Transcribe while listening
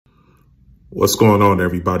What's going on,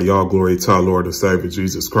 everybody? All glory to our Lord and Savior,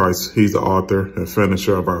 Jesus Christ. He's the author and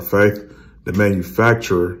finisher of our faith, the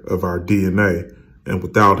manufacturer of our DNA. And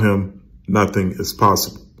without him, nothing is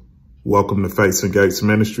possible. Welcome to Faiths and Gates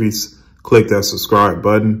Ministries. Click that subscribe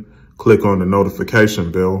button. Click on the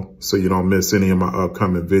notification bell so you don't miss any of my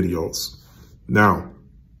upcoming videos. Now,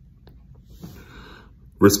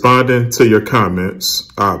 responding to your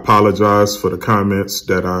comments, I apologize for the comments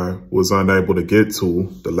that I was unable to get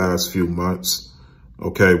to the last few months.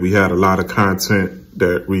 Okay, we had a lot of content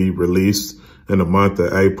that we released in the month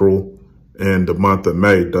of April and the month of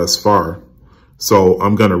May thus far. So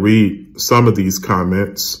I'm going to read some of these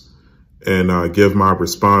comments and give my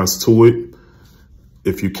response to it.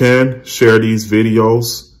 If you can, share these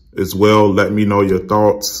videos as well. Let me know your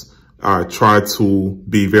thoughts. I try to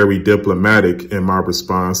be very diplomatic in my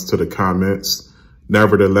response to the comments.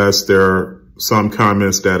 Nevertheless, there are some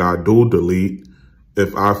comments that I do delete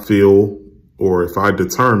if I feel or if I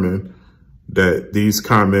determine that these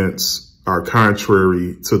comments are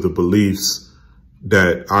contrary to the beliefs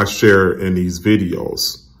that I share in these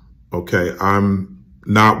videos. Okay, I'm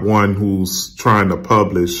not one who's trying to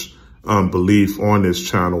publish belief on this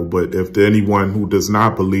channel, but if anyone who does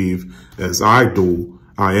not believe as I do,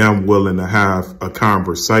 I am willing to have a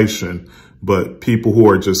conversation. But people who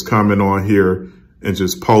are just coming on here and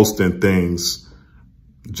just posting things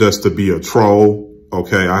just to be a troll,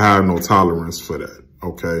 okay, I have no tolerance for that,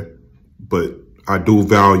 okay? But I do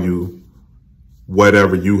value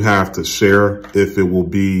whatever you have to share if it will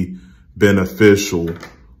be beneficial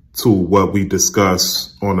to what we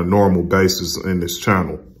discuss on a normal basis in this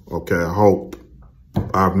channel, okay? I hope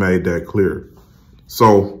I've made that clear.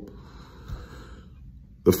 So,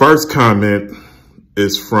 the first comment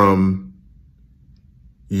is from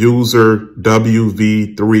user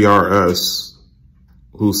WV3RS,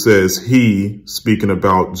 who says he, speaking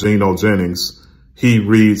about Gino Jennings, he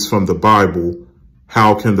reads from the Bible.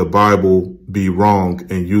 How can the Bible be wrong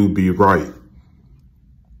and you be right?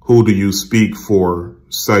 Who do you speak for,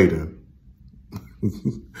 Satan?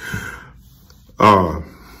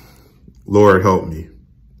 Lord help me.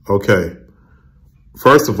 Okay.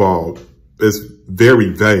 First of all, it's very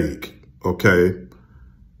vague, okay?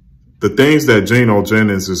 The things that Gino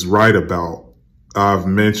Jennings is right about, I've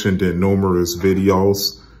mentioned in numerous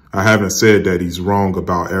videos. I haven't said that he's wrong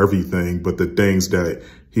about everything, but the things that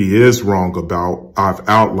he is wrong about, I've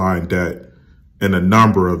outlined that in a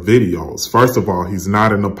number of videos. First of all, he's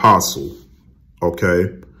not an apostle,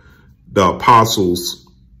 okay? The apostles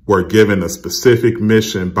were given a specific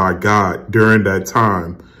mission by God during that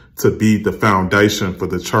time to be the foundation for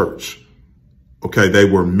the church. Okay, they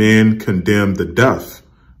were men condemned to death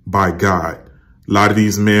by God. A lot of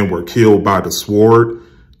these men were killed by the sword.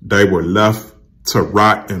 They were left to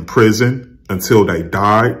rot in prison until they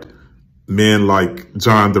died. Men like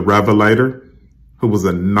John the Revelator, who was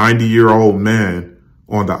a 90-year-old man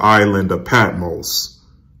on the island of Patmos,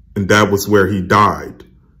 and that was where he died.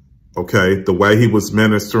 Okay, the way he was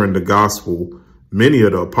ministering the gospel, many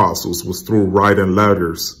of the apostles was through writing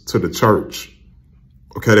letters to the church.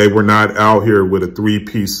 Okay, they were not out here with a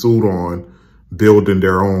three-piece suit on, building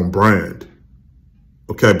their own brand.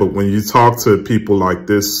 Okay, but when you talk to people like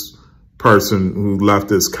this person who left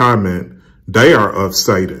this comment, they are of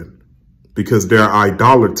Satan because they're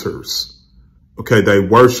idolaters. Okay, they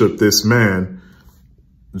worship this man.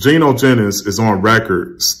 Gino Jennings is on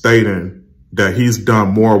record stating that he's done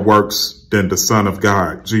more works than the Son of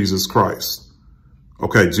God, Jesus Christ.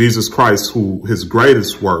 Okay, Jesus Christ, who his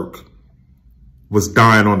greatest work was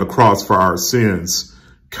dying on the cross for our sins,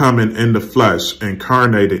 coming in the flesh,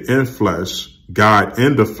 incarnated in flesh, God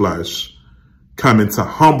in the flesh, coming to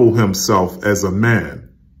humble himself as a man.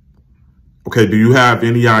 Okay, do you have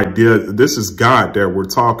any idea? This is God that we're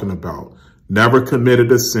talking about. Never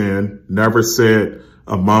committed a sin, never said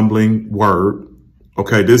a mumbling word.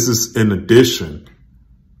 Okay, this is in addition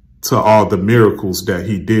to all the miracles that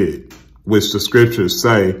he did, which the scriptures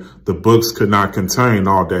say the books could not contain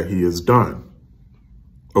all that he has done.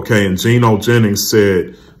 Okay, and Gino Jennings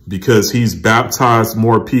said because he's baptized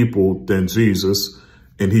more people than Jesus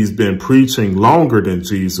and he's been preaching longer than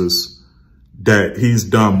Jesus, that he's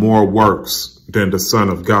done more works than the Son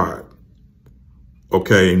of God.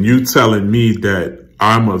 Okay, and you telling me that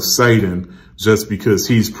I'm of Satan just because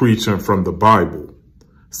he's preaching from the Bible.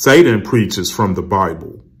 Satan preaches from the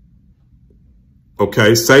Bible.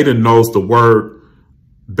 Okay, Satan knows the word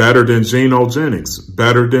better than Gino Jennings,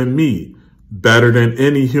 better than me, better than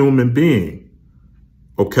any human being.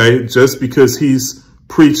 Okay, just because he's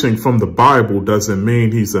preaching from the Bible doesn't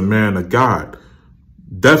mean he's a man of God.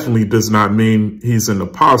 Definitely does not mean he's an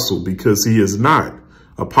apostle, because he is not.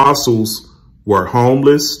 Apostles were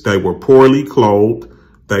homeless, they were poorly clothed,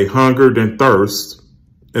 they hungered and thirst.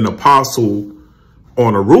 An apostle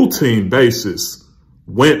on a routine basis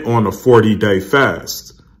went on a 40-day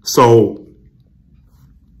fast. So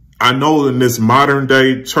I know in this modern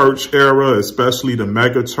day church era, especially the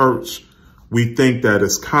mega church, we think that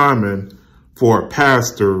it's common for a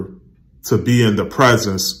pastor to be in the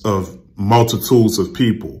presence of multitudes of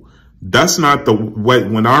people. That's not the way.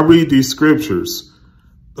 When I read these scriptures,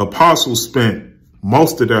 apostles spent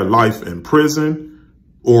most of their life in prison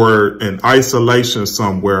or in isolation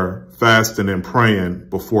somewhere, fasting and praying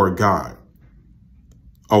before God.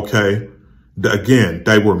 Okay. Again,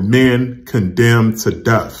 they were men condemned to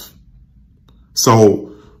death.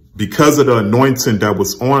 So because of the anointing that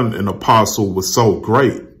was on an apostle was so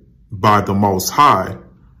great by the Most High,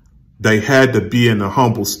 they had to be in a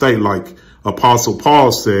humble state. Like Apostle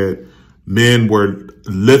Paul said, men were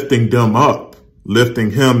lifting them up,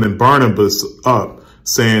 lifting him and Barnabas up,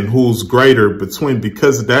 saying who's greater between,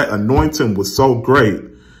 because that anointing was so great,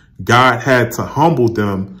 God had to humble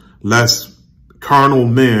them lest carnal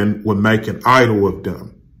men would make an idol of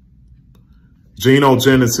them. Gino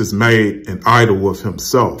Jennings has made an idol of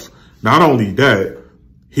himself. Not only that,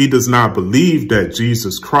 he does not believe that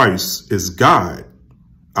Jesus Christ is God.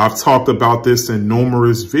 I've talked about this in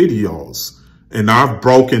numerous videos, and I've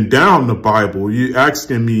broken down the Bible. You're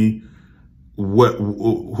asking me,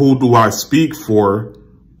 who do I speak for?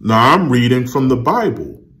 Now I'm reading from the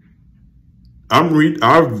Bible. I've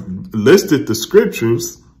listed the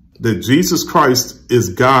scriptures that Jesus Christ is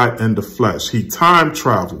God in the flesh. He time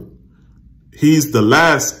traveled. He's the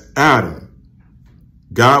last Adam.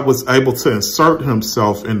 God was able to insert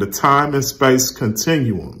himself in the time and space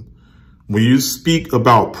continuum. When you speak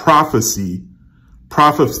about prophecy,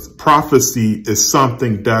 prophecy is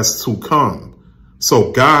something that's to come.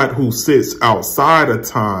 So God, who sits outside of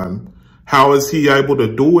time, how is he able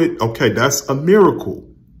to do it? Okay, that's a miracle.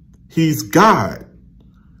 He's God.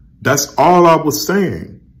 That's all I was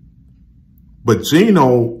saying. But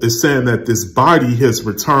Gino is saying that this body has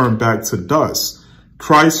returned back to dust.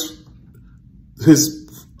 Christ,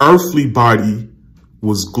 his earthly body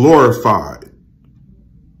was glorified.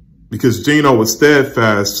 Because Gino was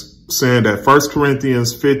steadfast, saying that 1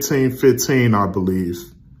 Corinthians 15:15, I believe,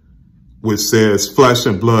 which says flesh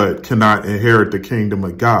and blood cannot inherit the kingdom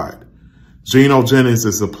of God. Gino Jennings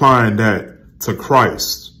is applying that to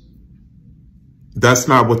Christ. That's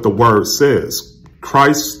not what the word says.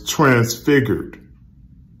 Christ transfigured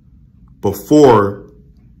before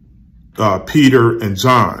Peter and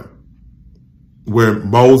John, where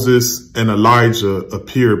Moses and Elijah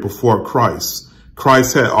appeared before Christ.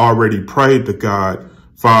 Christ had already prayed to God,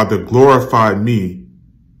 Father, glorify me,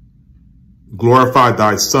 glorify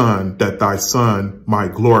thy son, that thy son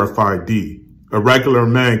might glorify thee. A regular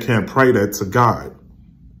man can't pray that to God.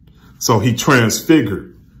 So he transfigured.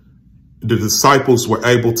 The disciples were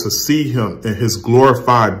able to see him in his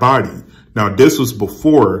glorified body. Now, this was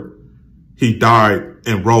before he died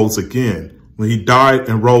and rose again. When he died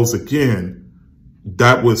and rose again,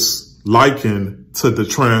 that was likened to the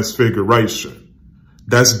transfiguration.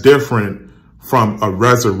 That's different from a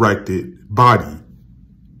resurrected body.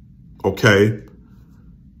 Okay?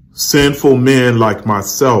 Sinful men like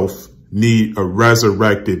myself need a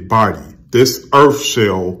resurrected body. This earth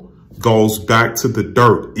shell goes back to the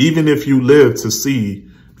dirt. Even if you live to see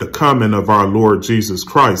the coming of our Lord Jesus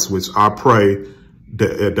Christ, which I pray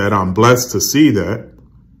that I'm blessed to see that,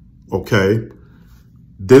 okay,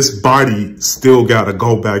 this body still got to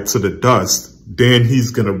go back to the dust. Then he's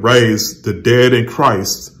going to raise the dead in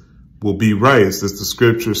Christ will be raised, as the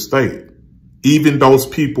scriptures state. Even those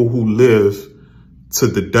people who live to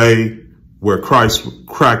the day where Christ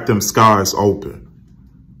cracked them skies open,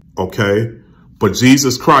 okay? But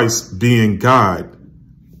Jesus Christ being God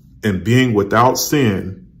and being without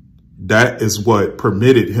sin, that is what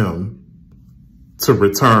permitted him to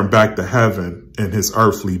return back to heaven in his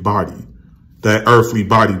earthly body. That earthly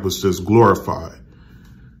body was just glorified.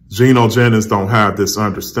 Gino Jennings don't have this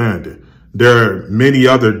understanding. There are many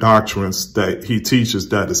other doctrines that he teaches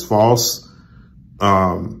that is false.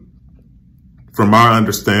 From my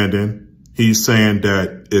understanding, he's saying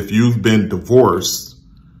that if you've been divorced,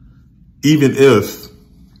 even if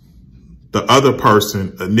the other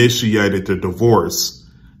person initiated the divorce,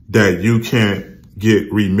 that you can't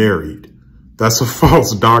get remarried. That's a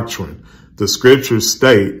false doctrine. The scriptures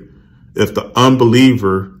state if the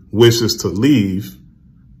unbeliever wishes to leave,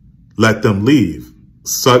 let them leave.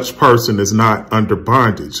 Such person is not under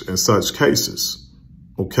bondage in such cases.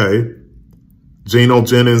 Okay? Gino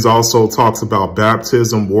Jennings also talks about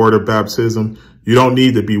baptism, water baptism. You don't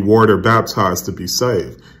need to be water baptized to be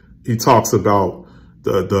saved. He talks about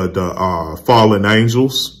the fallen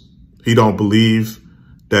angels. He don't believe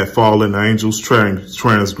that fallen angels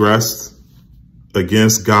transgressed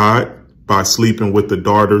against God by sleeping with the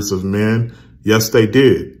daughters of men. Yes, they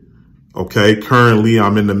did. Okay, currently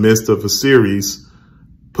I'm in the midst of a series,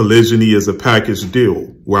 Polygyny is a Package Deal,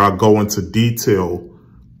 where I go into detail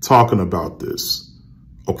talking about this.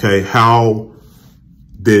 Okay, how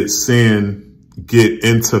did sin get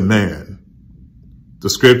into man? The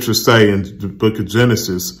scriptures say in the book of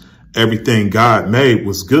Genesis, everything God made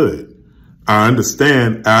was good. I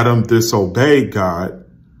understand Adam disobeyed God.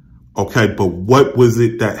 Okay, but what was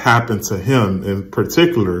it that happened to him in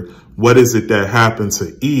particular? What is it that happened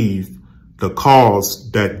to Eve that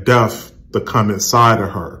caused that death to come inside of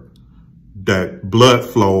her? That blood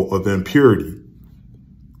flow of impurity.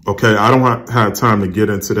 Okay, I don't have time to get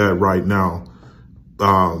into that right now.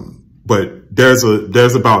 But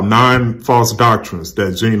there's about 9 false doctrines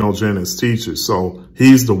that Gino Jennings teaches. So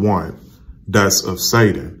he's the one that's of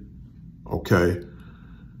Satan. Okay.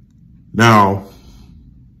 Now,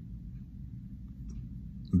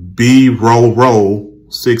 B Row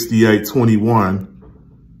 6821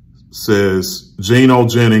 says Gino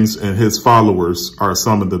Jennings and his followers are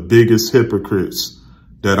some of the biggest hypocrites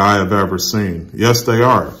that I have ever seen. Yes, they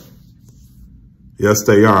are. Yes,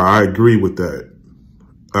 they are. I agree with that.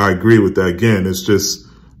 I agree with that. Again, it's just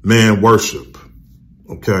man worship.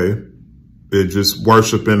 Okay. It's just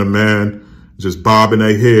worshiping a man, just bobbing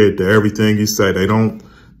their head to everything he say. They don't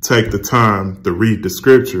take the time to read the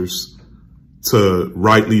scriptures to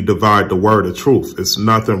rightly divide the word of truth. It's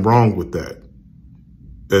nothing wrong with that.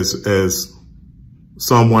 As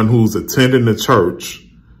someone who's attending the church,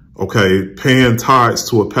 okay, paying tithes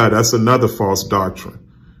to a pastor, that's another false doctrine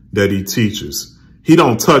that he teaches. He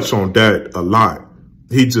don't touch on that a lot.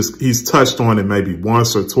 He's touched on it maybe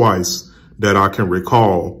once or twice that I can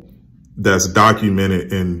recall that's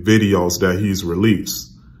documented in videos that he's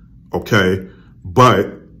released. Okay.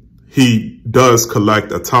 But he does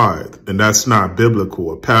collect a tithe, and that's not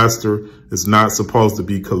biblical. A pastor is not supposed to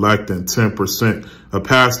be collecting 10%. A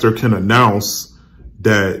pastor can announce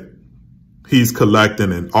that he's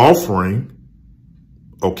collecting an offering.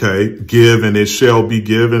 Okay. Give and it shall be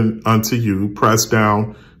given unto you, pressed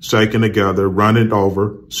down, shaken together, run it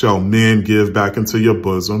over, shall men give back into your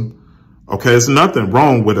bosom. Okay, there's nothing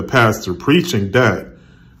wrong with a pastor preaching that.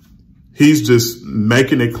 He's just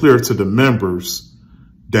making it clear to the members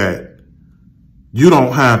that you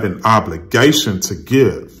don't have an obligation to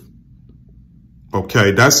give.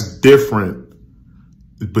 Okay, that's different.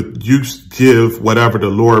 But you give whatever the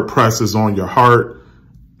Lord presses on your heart,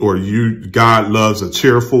 or God loves a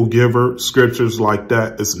cheerful giver, scriptures like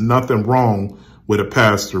that. There's nothing wrong with a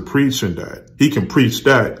pastor preaching that. He can preach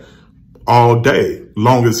that all day,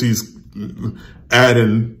 long as he's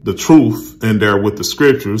adding the truth in there with the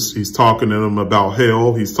scriptures. He's talking to them about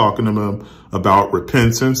hell. He's talking to them about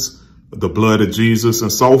repentance, the blood of Jesus,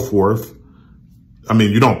 and so forth. I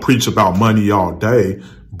mean, you don't preach about money all day,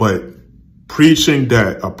 but preaching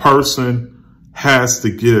that a person has to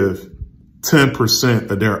give 10%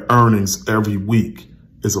 of their earnings every week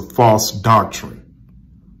is a false doctrine.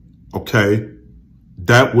 Okay.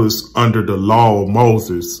 That was under the law of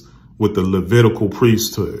Moses with the Levitical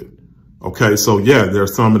priesthood. Okay, so yeah, they're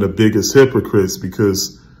some of the biggest hypocrites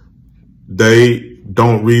because they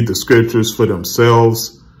don't read the scriptures for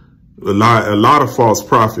themselves. A lot of false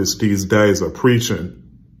prophets these days are preaching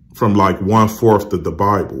from like 1/4 of the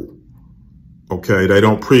Bible. Okay, they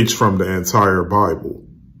don't preach from the entire Bible.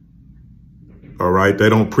 All right, they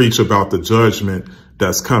don't preach about the judgment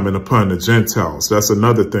that's coming upon the Gentiles. That's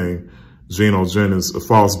another thing, Gino Jennings, a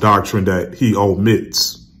false doctrine that he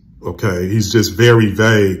omits. Okay, he's just very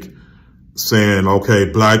vague, saying, okay,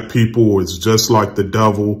 black people is just like the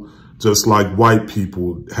devil, just like white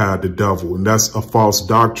people had the devil. And that's a false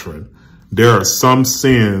doctrine. There are some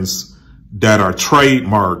sins that are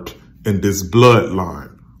trademarked in this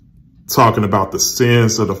bloodline. Talking about the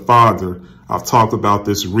sins of the father. I've talked about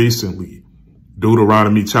this recently.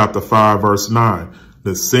 Deuteronomy chapter 5, verse 9.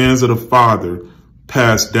 The sins of the father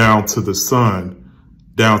passed down to the son,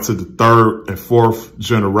 down to the 3rd and 4th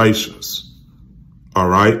generations. All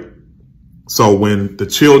right. So when the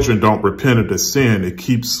children don't repent of the sin, it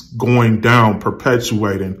keeps going down,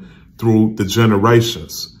 perpetuating through the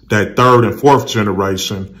generations. That 3rd and 4th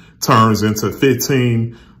generation turns into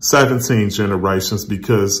 15, 17 generations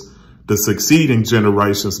because the succeeding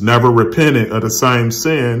generations never repented of the same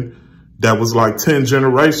sin that was like 10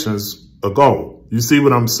 generations ago. You see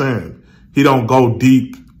what I'm saying? He don't go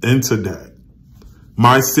deep into that.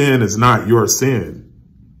 My sin is not your sin.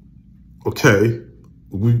 Okay.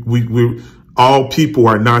 All people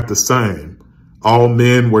are not the same. All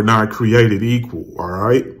men were not created equal, all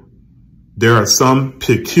right? There are some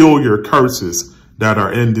peculiar curses that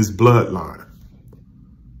are in this bloodline,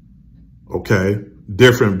 okay?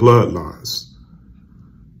 Different bloodlines.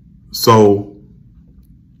 So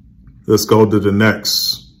let's go to the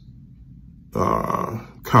next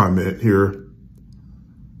comment here.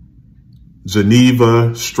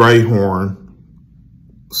 Geneva Strayhorn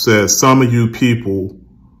says, some of you people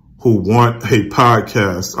who want a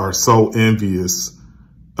podcast are so envious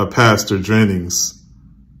of Pastor Jennings,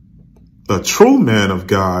 a true man of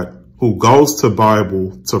God who goes to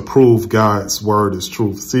Bible to prove God's word is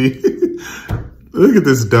truth. See, look at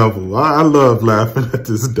this devil. I love laughing at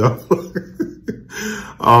this devil.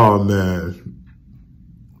 Oh, man.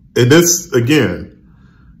 And this, again,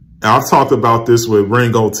 I've talked about this with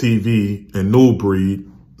Ringo TV and New Breed.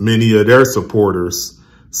 Many of their supporters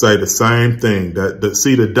say the same thing,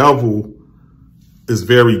 see, the devil is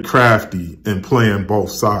very crafty in playing both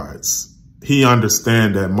sides. He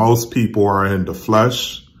understands that most people are in the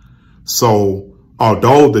flesh. So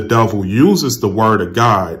although the devil uses the word of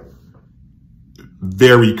God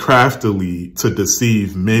very craftily to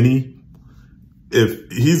deceive many,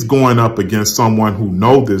 if he's going up against someone who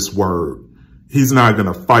knows this word, he's not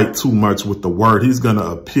going to fight too much with the word. He's going to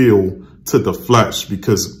appeal to the flesh,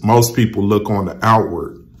 because most people look on the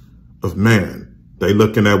outward of man. They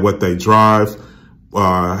looking at what they drive,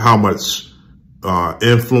 how much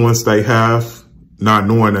influence they have, not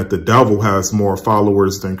knowing that the devil has more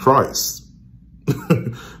followers than Christ.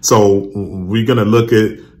 So we're going to look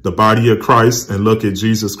at the body of Christ and look at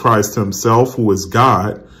Jesus Christ himself, who is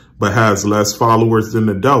God, but has less followers than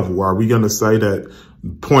the devil. Are we going to say that,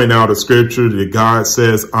 point out a scripture that God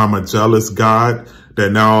says, I'm a jealous God,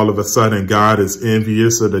 that now all of a sudden God is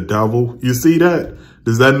envious of the devil? You see that?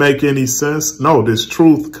 Does that make any sense? No, this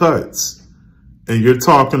truth cuts. And you're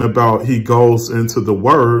talking about he goes into the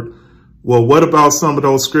word. Well, what about some of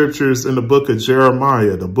those scriptures in the book of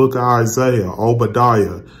Jeremiah, the book of Isaiah,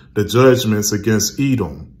 Obadiah, the judgments against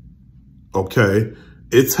Edom? Okay.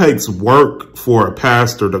 It takes work for a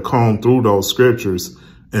pastor to comb through those scriptures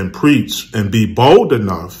and preach and be bold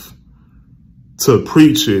enough to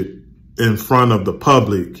preach it in front of the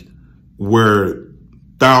public where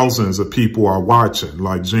thousands of people are watching,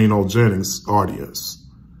 like Gino Jennings' audience.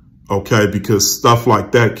 Okay, because stuff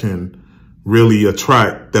like that can really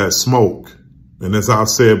attract that smoke. And as I've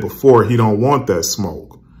said before, he don't want that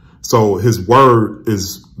smoke. So his word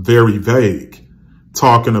is very vague,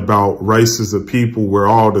 talking about races of people, we're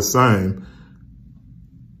all the same.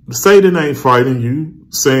 Satan ain't fighting you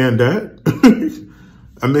saying that.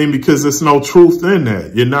 I mean, because there's no truth in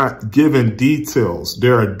that. You're not giving details.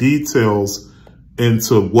 There are details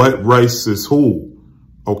into what race is who.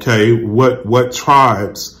 Okay, what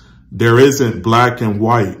tribes. There isn't black and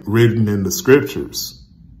white written in the scriptures.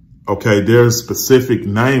 Okay, there's specific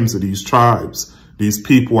names of these tribes. These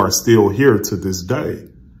people are still here to this day.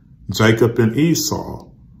 Jacob and Esau.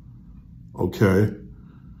 Okay,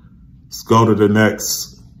 let's go to the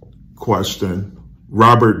next question.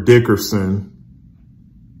 Robert Dickerson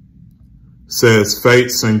says,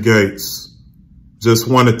 Fates and Gates, just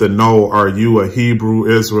wanted to know, are you a Hebrew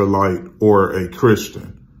Israelite or a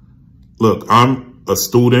Christian? Look, I'm a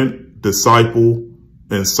student, disciple,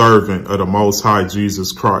 and servant of the Most High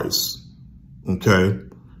Jesus Christ. Okay?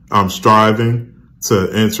 I'm striving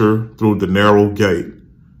to enter through the narrow gate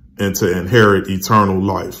and to inherit eternal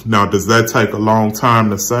life. Now, does that take a long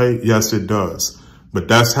time to say? Yes, it does. But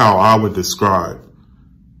that's how I would describe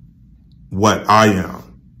what I am.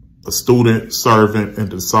 A student, servant, and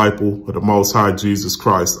disciple of the Most High Jesus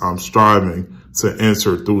Christ. I'm striving to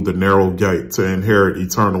enter through the narrow gate to inherit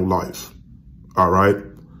eternal life. All right?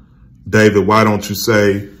 David, why don't you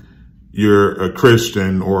say you're a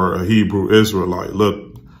Christian or a Hebrew Israelite?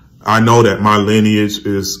 Look, I know that my lineage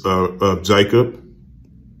is of Jacob.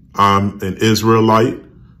 I'm an Israelite,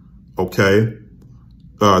 okay,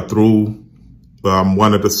 through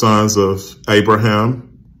one of the sons of Abraham,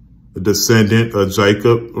 a descendant of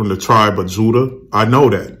Jacob from the tribe of Judah. I know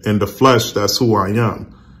that. In the flesh, that's who I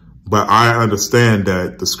am. But I understand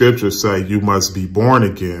that the scriptures say you must be born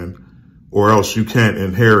again or else you can't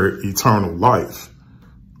inherit eternal life.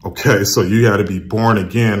 Okay, so you got to be born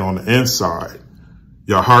again on the inside.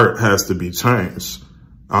 Your heart has to be changed.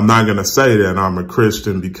 I'm not going to say that I'm a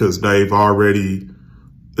Christian because there's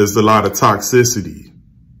a lot of toxicity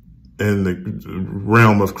in the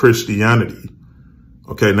realm of Christianity.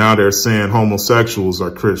 Okay, now they're saying homosexuals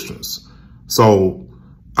are Christians. So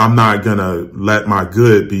I'm not going to let my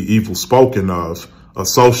good be evil spoken of,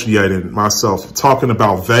 associating myself, talking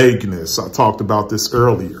about vagueness. I talked about this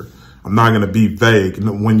earlier. I'm not going to be vague.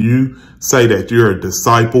 When you say that you're a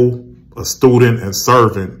disciple, a student and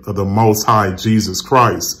servant of the Most High Jesus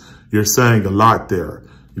Christ, you're saying a lot there.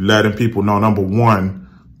 You're letting people know, number one,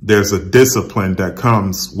 there's a discipline that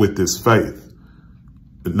comes with this faith.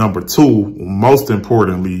 But number two, most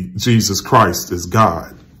importantly, Jesus Christ is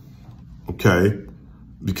God. Okay?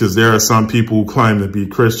 Because there are some people who claim to be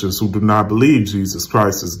Christians who do not believe Jesus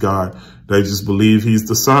Christ is God. They just believe he's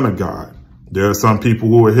the Son of God. There are some people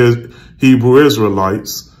who are Hebrew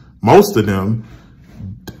Israelites. Most of them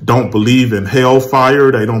don't believe in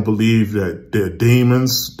hellfire. They don't believe that they're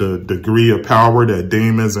demons, the degree of power that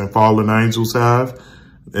demons and fallen angels have.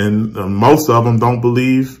 And most of them don't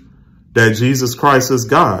believe that Jesus Christ is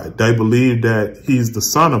God. They believe that he's the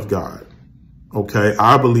Son of God. Okay,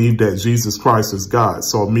 I believe that Jesus Christ is God.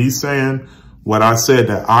 So me saying what I said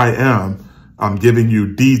that I am, I'm giving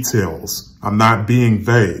you details. I'm not being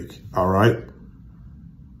vague, all right?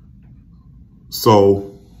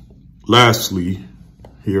 So lastly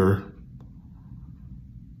here,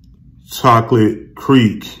 Chocolate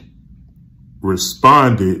Creek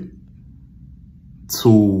responded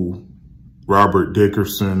to Robert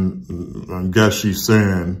Dickerson. I guess she's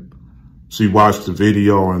saying she watched the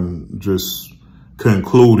video and just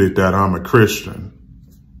concluded that I'm a Christian.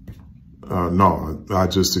 No, I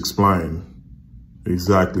just explained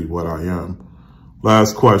exactly what I am.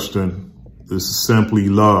 Last question. This is Simply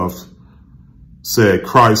Love. Said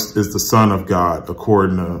Christ is the Son of God,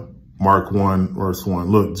 according to Mark 1, verse 1.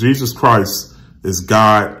 Look, Jesus Christ is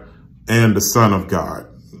God and the Son of God.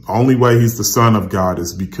 The only way he's the Son of God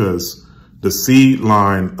is because the seed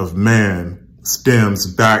line of man stems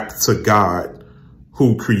back to God,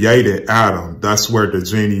 who created Adam. That's where the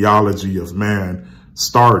genealogy of man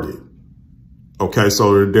started. Okay,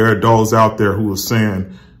 so there are those out there who are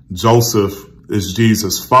saying Joseph is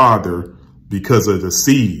Jesus' father because of the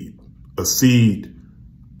seed. A seed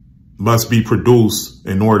must be produced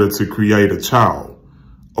in order to create a child.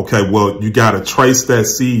 Okay, well, you got to trace that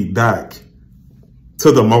seed back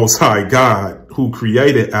to the Most High God who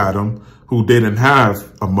created Adam, who didn't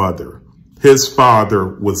have a mother. His father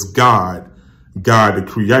was God. God the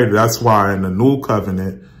creator. That's why in the new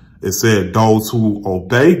covenant, it said those who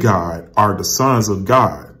obey God are the sons of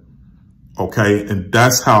God. Okay. And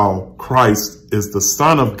that's how Christ is the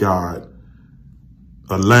Son of God,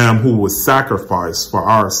 a lamb who was sacrificed for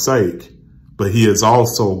our sake, but he is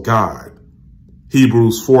also God.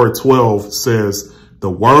 Hebrews 4:12 says the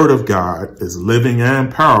word of God is living and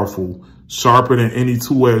powerful, sharper than any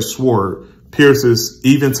two-edged sword, pierces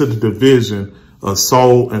even to the division of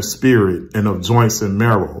soul and spirit and of joints and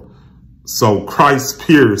marrow. So Christ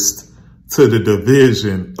pierced to the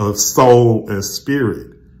division of soul and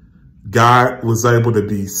spirit. God was able to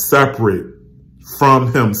be separate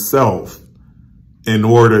from himself in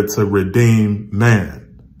order to redeem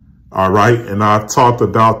man. All right. And I've talked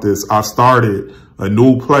about this. I started a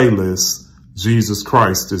new playlist, Jesus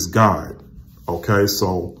Christ is God. Okay.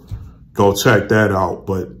 So go check that out.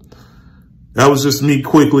 But that was just me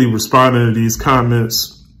quickly responding to these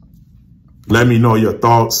comments. Let me know your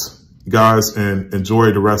thoughts, guys, and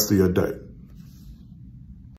enjoy the rest of your day.